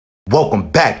Welcome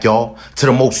back, y'all, to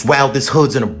the most wildest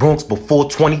hoods in the Bronx before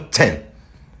 2010.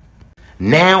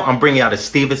 Now I'm bringing out a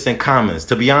Stevenson Commons.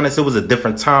 To be honest, it was a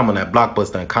different time when that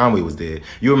Blockbuster and Conway was there.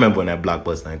 You remember when that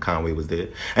Blockbuster and Conway was there.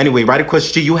 Anyway, right across the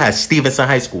street, you had Stevenson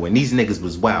High School, and these niggas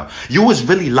was wild. You was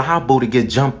really liable to get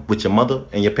jumped with your mother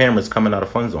and your parents coming out of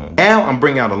fun zone. Now I'm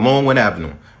bringing out a Longwood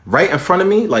Avenue. Right in front of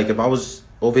me, like if I was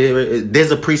over here,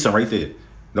 there's a precinct right there.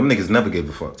 Them niggas never gave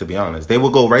a fuck, to be honest. They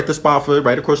would go right to Spofford,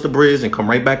 right across the bridge, and come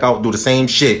right back out, do the same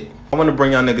shit. I want to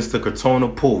bring y'all niggas to Cortona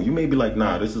Pool. You may be like,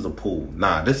 nah, this is a pool.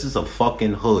 Nah, this is a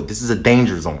fucking hood. This is a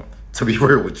danger zone, to be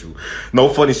real with you. No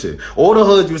funny shit. All the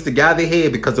hoods used to gather here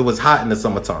because it was hot in the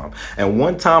summertime. And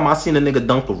one time, I seen a nigga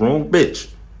dunk the wrong bitch.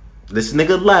 This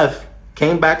nigga left,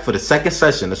 came back for the second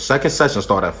session. The second session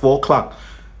started at 4 o'clock.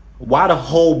 Why the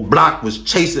whole block was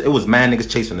chasing, it was mad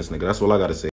niggas chasing this nigga. That's all I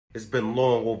gotta say. It's been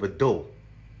long overdue.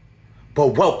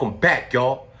 But welcome back,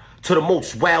 y'all, to the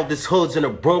most wildest hoods in the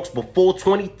Bronx before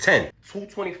 2010.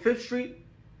 225th Street,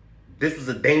 this was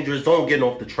a dangerous zone getting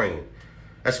off the train.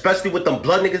 Especially with them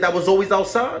blood niggas that was always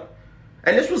outside.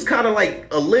 And this was kind of like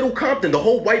a little Compton, the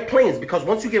whole White Plains, because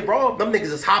once you get robbed, them niggas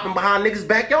is hopping behind niggas'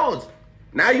 backyards.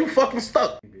 Now you fucking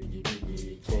stuck.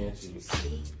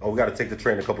 Oh, we gotta take the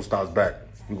train a couple stops back.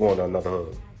 We going to another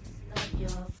hood.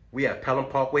 We at Pelham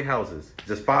Parkway houses,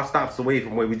 just 5 stops away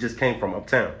from where we just came from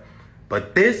uptown.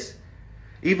 But this,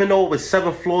 even though it was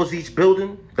 7 floors each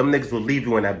building, them niggas will leave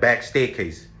you in that back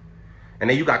staircase. And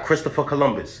then you got Christopher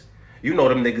Columbus. You know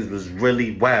them niggas was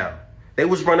really wild. They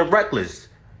was running reckless.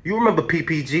 You remember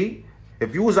PPG?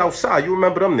 If you was outside, you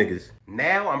remember them niggas.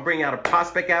 Now I'm bringing out a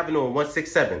Prospect Avenue in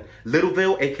 167.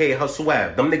 Littleville, aka Hustle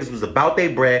Ave. Them niggas was about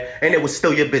their bread and it was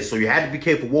still your bitch. So you had to be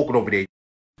careful walking over there.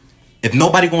 If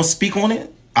nobody gonna speak on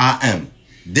it, I am.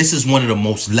 This is one of the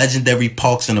most legendary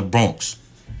parks in the Bronx.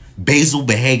 Basil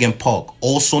Behagen Park,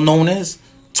 also known as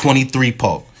 23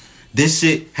 Park. This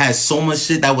shit has so much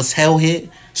shit that was held here.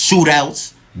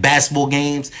 Shootouts, basketball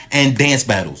games, and dance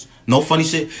battles. No funny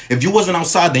shit. If you wasn't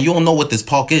outside, then you don't know what this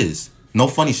park is. No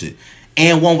funny shit.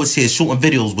 And one was here shooting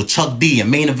videos with Chuck D and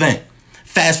Main Event.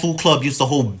 Fast Food Club used to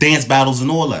hold dance battles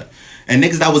and all that. And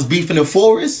niggas that was beefing in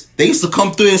Forest, they used to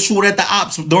come through and shoot at the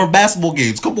ops during basketball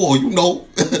games. Come on, you know.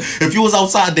 If you was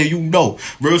outside there, you know.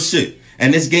 Real shit.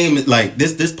 And this game is like,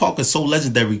 this park is so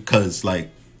legendary because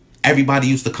like everybody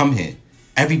used to come here.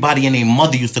 Everybody and their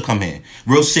mother used to come here.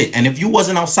 Real shit. And if you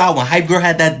wasn't outside when Hype Girl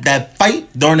had that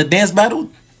fight during the dance battle,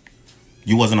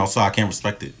 you wasn't outside. I can't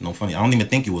respect it. No funny. I don't even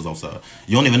think you was outside.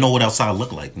 You don't even know what outside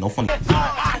looked like. No funny. Nah,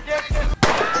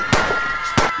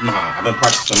 I've been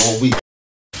practicing all week.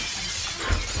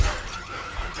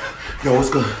 Yo, what's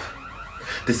good?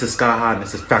 This is Skyyhigh and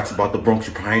this is facts about the Bronx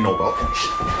you probably know about.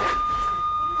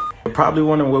 You're probably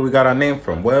wondering where we got our name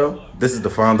from. Well, this is the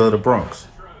founder of the Bronx.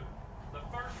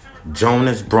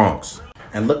 Jonas Bronx.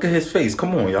 And look at his face.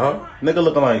 Come on, y'all. Nigga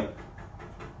looking like...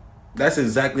 That's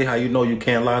exactly how you know you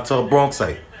can't lie to a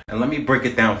Bronxite. And let me break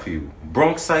it down for you.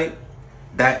 Bronxite,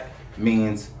 that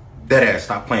means dead ass.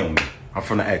 Stop playing with me. I'm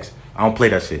from the X. I don't play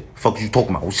that shit. Fuck you talking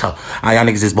about? What's up? Y'all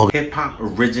niggas is bugging. Hip-hop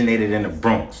originated in the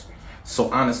Bronx.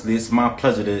 So honestly, it's my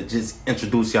pleasure to just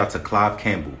introduce y'all to Clive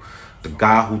Campbell, the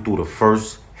guy who threw the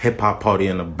first hip-hop party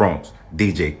in the Bronx,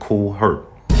 DJ Kool Herc.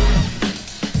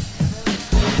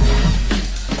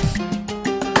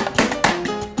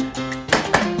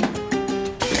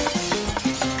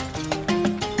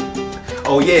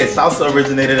 Oh yeah, salsa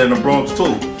originated in the Bronx too.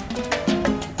 Y'all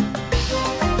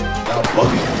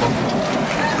bugging.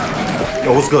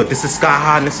 Yo, what's good? This is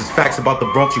Skyyhigh and this is facts about the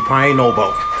Bronx you probably ain't know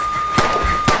about.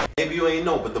 Maybe you ain't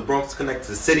know, but the Bronx connects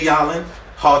to City Island,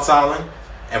 Hart's Island,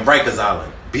 and Rikers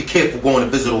Island. Be careful going to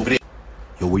visit over there.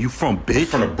 Yo, where you from, bitch?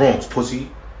 From the Bronx, pussy.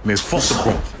 Man, fuck the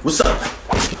Bronx. What's up?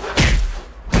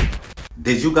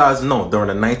 Did you guys know during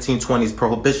the 1920s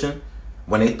prohibition,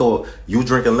 when they thought you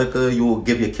drinking liquor, you will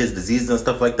give your kids diseases and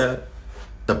stuff like that?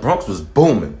 The Bronx was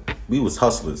booming. We was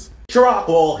hustlers. Get your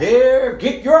alcohol here.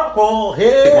 Get your alcohol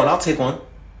here. Take one, I'll take one.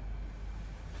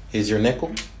 Here's your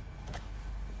nickel.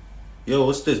 Yo,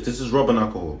 what's this? This is rubbing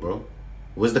alcohol, bro.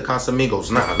 Where's the Casamigos?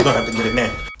 Nah, we don't have to get it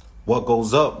now. What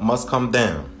goes up must come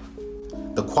down.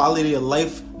 The quality of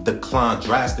life declined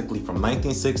drastically from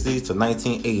 1960s to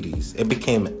 1980s. It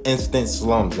became instant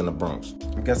slums in the Bronx.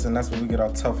 I'm guessing that's where we get our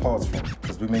tough hearts from,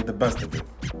 because we made the best of it.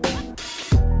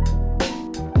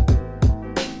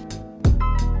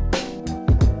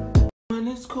 When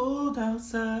it's cold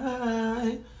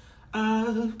outside,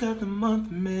 I've got the month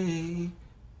of May.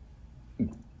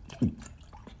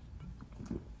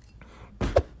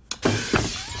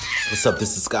 What's up?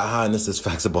 This is Skyyhigh and this is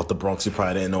facts about the Bronx you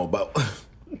probably didn't know about.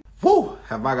 Woo!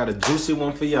 Have I got a juicy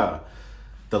one for y'all.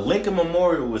 The Lincoln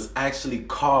Memorial was actually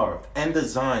carved and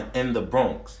designed in the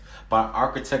Bronx by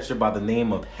architecture by the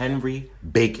name of Henry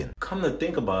Bacon. Come to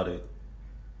think about it,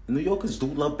 New Yorkers do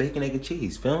love bacon, egg, and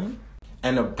cheese, feel me?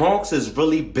 And the Bronx is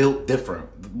really built different.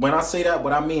 When I say that,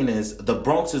 what I mean is the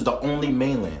Bronx is the only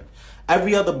mainland.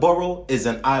 Every other borough is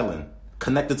an island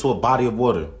connected to a body of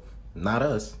water. Not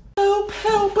us. Help,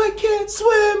 help, I can't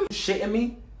swim. Shitting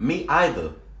me? Me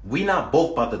either. We not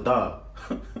both about to die.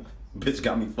 Bitch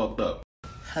got me fucked up.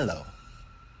 Hello.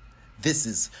 This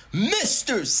is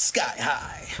Mr.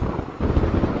 Skyyhigh.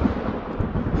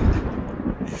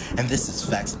 And this is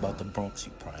facts about the Bronx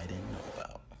you probably didn't know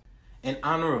about. In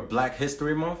honor of Black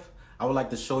History Month, I would like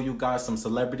to show you guys some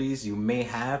celebrities you may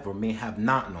have or may have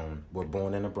not known were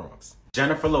born in the Bronx.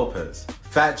 Jennifer Lopez,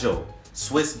 Fat Joe,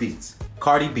 Swiss Beats,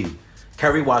 Cardi B,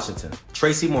 Kerry Washington,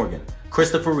 Tracy Morgan,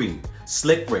 Christopher Reed,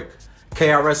 Slick Rick,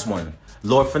 KRS-One,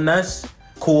 Lord Finesse,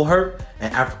 Cool Herc,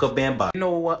 and Africa Bambaataa. You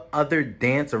know what other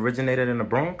dance originated in the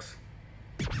Bronx?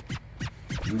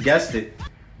 You guessed it,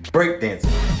 breakdancing.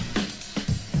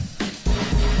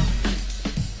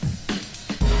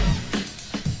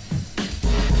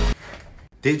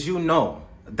 Did you know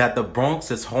that the Bronx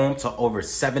is home to over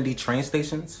 70 train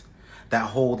stations that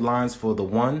hold lines for the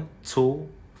 1, 2,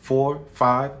 4,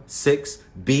 5, 6,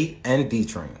 B, and D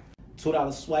train?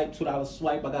 $2 swipe, $2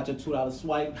 swipe, I got your $2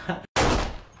 swipe.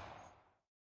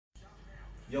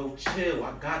 Yo, chill,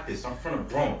 I got this. I'm from the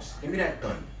Bronx. Give me that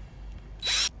gun.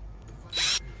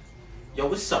 Yo,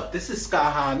 what's up? This is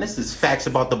Skyyhigh, and this is facts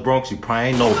about the Bronx you probably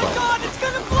ain't know about. Oh my God, it's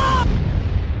gonna blow!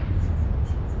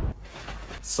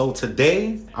 So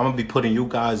today, I'm gonna be putting you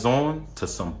guys on to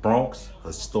some Bronx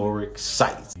historic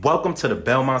sites. Welcome to the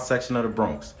Belmont section of the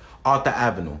Bronx, Arthur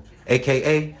Avenue,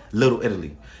 AKA Little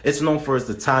Italy. It's known for its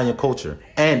Italian culture,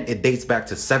 and it dates back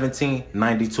to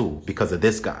 1792 because of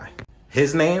this guy.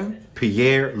 His name,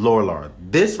 Pierre Lorillard.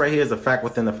 This right here is a fact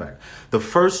within the fact. The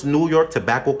first New York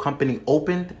tobacco company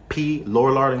opened, P.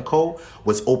 Lorillard & Co.,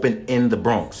 was opened in the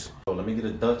Bronx. So let me get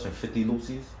a Dutch and 50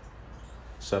 Lucy's.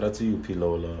 Shout out to you, P.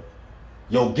 Lorillard.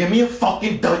 Yo, give me a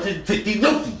fucking Dutch and 50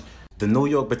 Lucy's. The New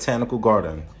York Botanical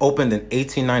Garden opened in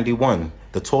 1891.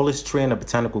 The tallest tree in the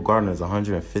Botanical Garden is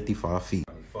 155 feet.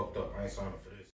 I fucked up. I ain't signed